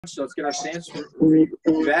So let's get our stance.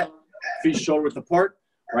 Do that. Feet shoulder width apart.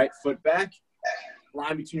 Right foot back.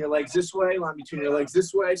 Line between your legs this way. Line between your legs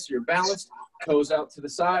this way. So you're balanced. Toes out to the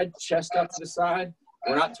side. Chest up to the side.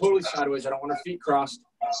 We're not totally sideways. I don't want our feet crossed.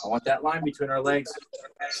 I want that line between our legs.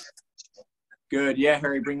 Good. Yeah,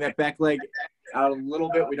 Harry, bring that back leg out a little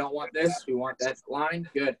bit. We don't want this. We want that line.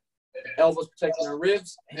 Good. Elbows protecting our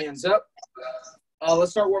ribs. Hands up. Let's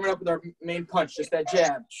start warming up with our main punch. Just that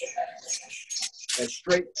jab. That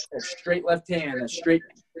straight left hand.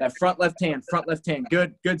 That front left hand.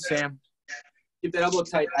 Good, Sam. Keep that elbow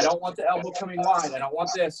tight. I don't want the elbow coming wide. I don't want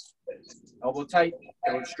this. Elbow tight.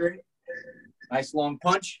 Going straight. Nice long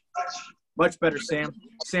punch. Much better, Sam.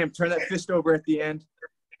 Sam, turn that fist over at the end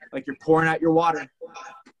like you're pouring out your water.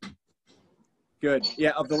 Good.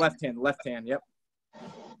 Yeah, of the left hand. Yep.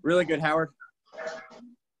 Really good, Howard.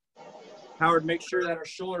 Howard, make sure that our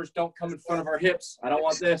shoulders don't come in front of our hips. I don't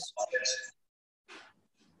want this.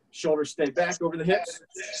 Shoulders stay back over the hips.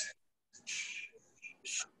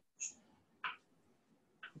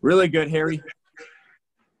 Really good, Harry.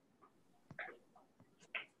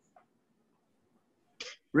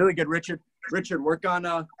 Really good, Richard. Richard, work on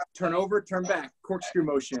turn over, turn back, corkscrew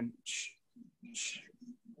motion.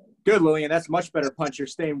 Good, Lillian. That's much better punch. You're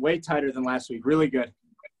staying way tighter than last week. Really good.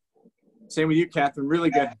 Same with you, Catherine. Really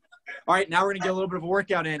good. All right, now we're going to get a little bit of a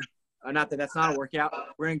workout in. Not that that's not a workout.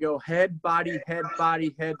 We're going to go head, body, head,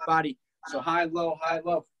 body, head, body. So high, low, high,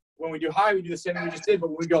 low. When we do high, we do the same thing we just did. But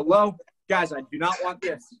when we go low, guys, I do not want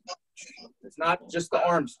this. It's not just the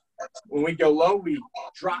arms. When we go low, we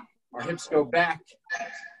drop. Our hips go back,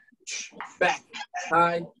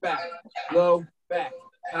 high, back, low, back,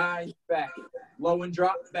 high, back, low and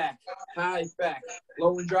drop, back, high, back,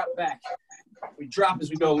 low and drop, back. We drop as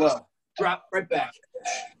we go low. Drop right back.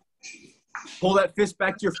 Pull that fist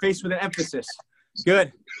back to your face with an emphasis.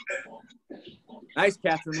 Good. Nice,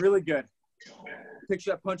 Catherine. Really good.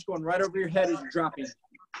 Picture that punch going right over your head as you're dropping.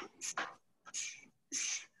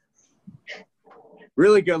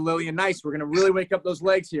 Really good, Lillian. Nice. We're going to really wake up those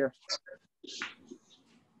legs here.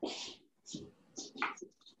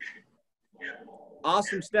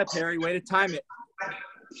 Awesome step, Harry. Way to time it.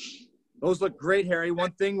 Those look great, Harry.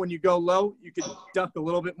 One thing, when you go low, you can duck a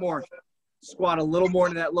little bit more. Squat a little more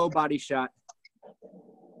into that low body shot.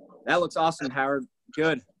 That looks awesome, Howard.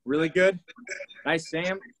 Good. Really good. Nice,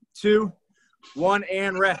 Sam. 2, 1,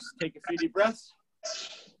 and rest. Take a few deep breaths.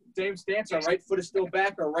 Same stance. Our right foot is still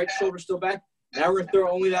back. Our right shoulder is still back. Now we're going to throw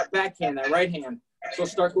only that backhand, that right hand. So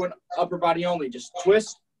start going upper body only. Just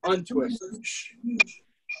twist, untwist.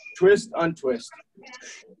 Twist, untwist.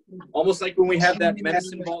 Almost like when we have that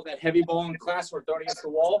medicine ball, that heavy ball in class, we're throwing against the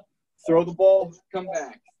wall. Throw the ball, come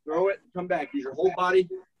back. Throw it, come back. Use your whole body.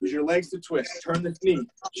 Use your legs to twist. Turn the knee.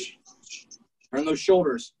 Turn those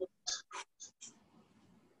shoulders.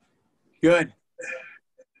 Good.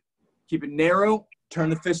 Keep it narrow. Turn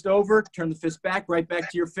the fist over. Turn the fist back. Right back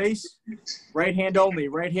to your face. Right hand only.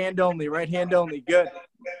 Right hand only. Right hand only. Good.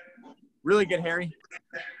 Really good, Harry.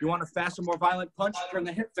 You want a faster, more violent punch? Turn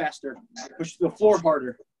the hip faster. Push to the floor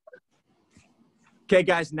harder. Okay,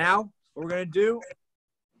 guys, now what we're going to do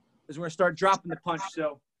is we're going to start dropping the punch.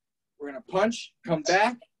 So we're going to punch, come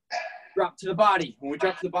back, drop to the body. When we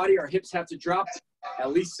drop to the body, our hips have to drop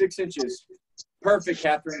at least 6 inches. Perfect,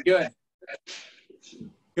 Catherine. Good.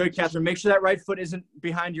 Good, Catherine. Make sure that right foot isn't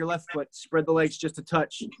behind your left foot. Spread the legs just a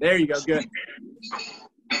touch. There you go. Good.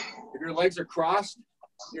 If your legs are crossed,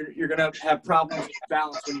 you're going to have problems with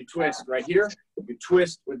balance when you twist. Right here, you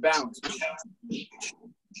twist with balance.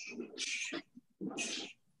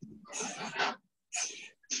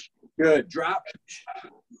 Good. Drop.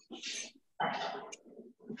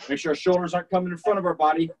 Make sure our shoulders aren't coming in front of our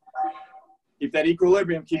body. Keep that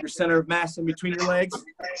equilibrium. Keep your center of mass in between your legs.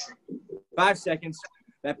 5 seconds.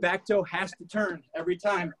 That back toe has to turn every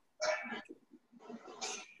time.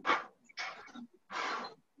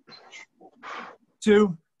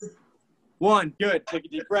 2, 1. Good. Take a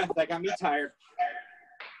deep breath. That got me tired.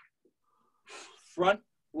 Front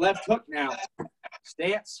left hook now.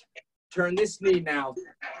 Stance. Turn this knee now.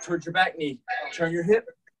 Turn your back knee. Turn your hip.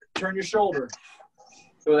 Turn your shoulder.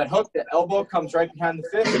 So that hook, that elbow comes right behind the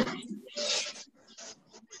fist.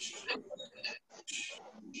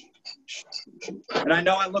 And I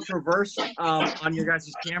know I look reverse on your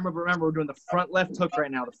guys' camera, but remember, we're doing the front left hook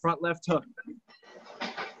right now. The front left hook.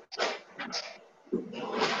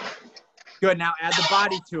 Good. Now add the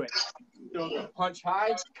body to it. So punch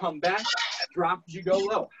high, come back, drop as you go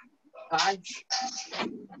low. High,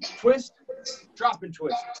 twist, drop and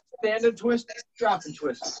twist. Stand and twist, drop and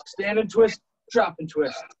twist. Stand and twist, drop and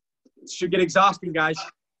twist. It should get exhausting, guys.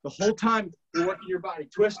 The whole time you're working your body.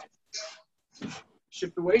 Twist,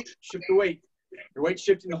 shift the weight, shift the weight. Your weight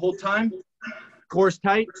shifting the whole time. Core's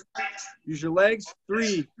tight. Use your legs.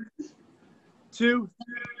 3, 2,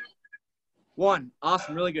 1.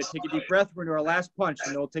 Awesome, really good. Take a deep breath. We're going to our last punch,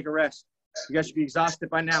 and then we'll take a rest. You guys should be exhausted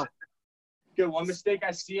by now. Good. One mistake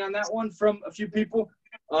I see on that one from a few people,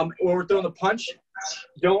 when we're throwing the punch,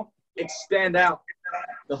 don't extend out.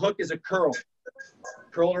 The hook is a curl.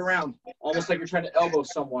 Curl it around, almost like you're trying to elbow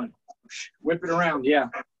someone. Whip it around, yeah.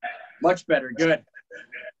 Much better, good.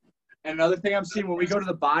 And another thing I'm seeing, when we go to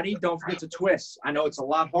the body, don't forget to twist. I know it's a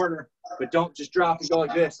lot harder, but don't just drop and go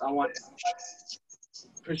like this. I want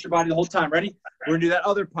twist your body the whole time. Ready? We're gonna do that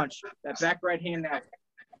other punch, that back right hand now.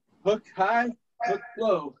 Hook high, hook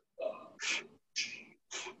low.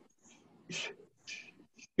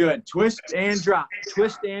 Good. Twist and drop.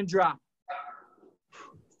 Twist and drop.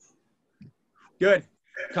 Good.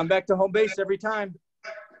 Come back to home base every time.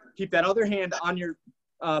 Keep that other hand on your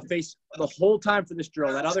face the whole time for this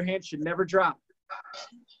drill. That other hand should never drop.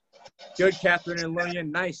 Good, Catherine and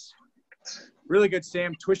Lillian. Nice. Really good,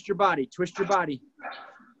 Sam. Twist your body. Twist your body.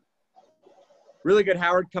 Really good,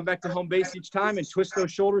 Howard. Come back to home base each time and twist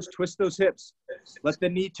those shoulders, twist those hips. Let the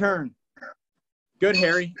knee turn. Good,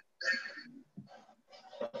 Harry.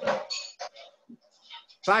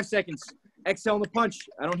 5 seconds. Exhale on the punch.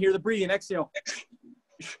 I don't hear the breathing. Exhale.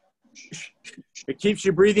 It keeps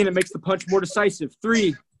you breathing. It makes the punch more decisive.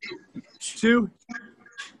 3, 2,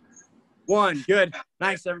 1. Good.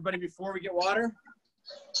 Nice, everybody. Before we get water,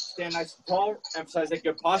 stand nice and tall. Emphasize that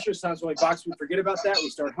good posture. Sometimes when we box, we forget about that. We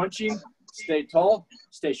start hunching. Stay tall.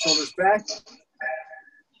 Stay shoulders back.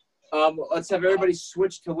 Let's have everybody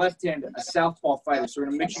switch to left hand, a southpaw fighter. So we're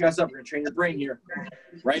going to mix you guys up. We're going to train your brain here.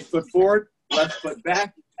 Right foot forward, left foot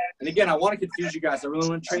back. And again, I want to confuse you guys. I really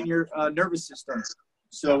want to train your nervous system.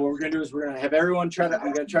 So what we're going to do is we're going to have everyone I'm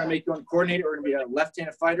going to try to make you uncoordinated. We're going to be a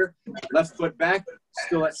left-handed fighter, left foot back,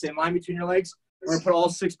 still that same line between your legs. We're going to put all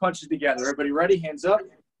 6 punches together. Everybody ready? Hands up.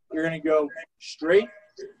 You're going to go straight,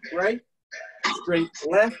 right, straight,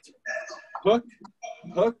 left, hook,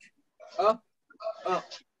 hook, up, up.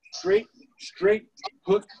 Straight, straight,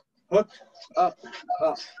 hook, hook, up,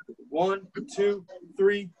 up. 1, 2,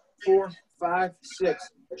 3, 4, 5, 6.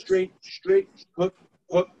 Straight, straight, hook,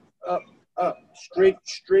 hook, up, up. Straight,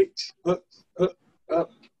 straight, hook, hook,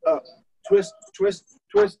 up, up. Twist, twist,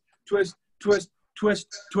 twist, twist, twist, twist,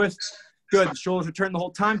 twist. Good. The shoulders are turned the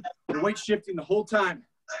whole time. Your weight shifting the whole time.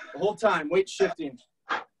 The whole time. Weight shifting.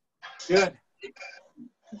 Good.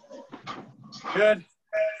 Good.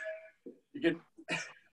 You can.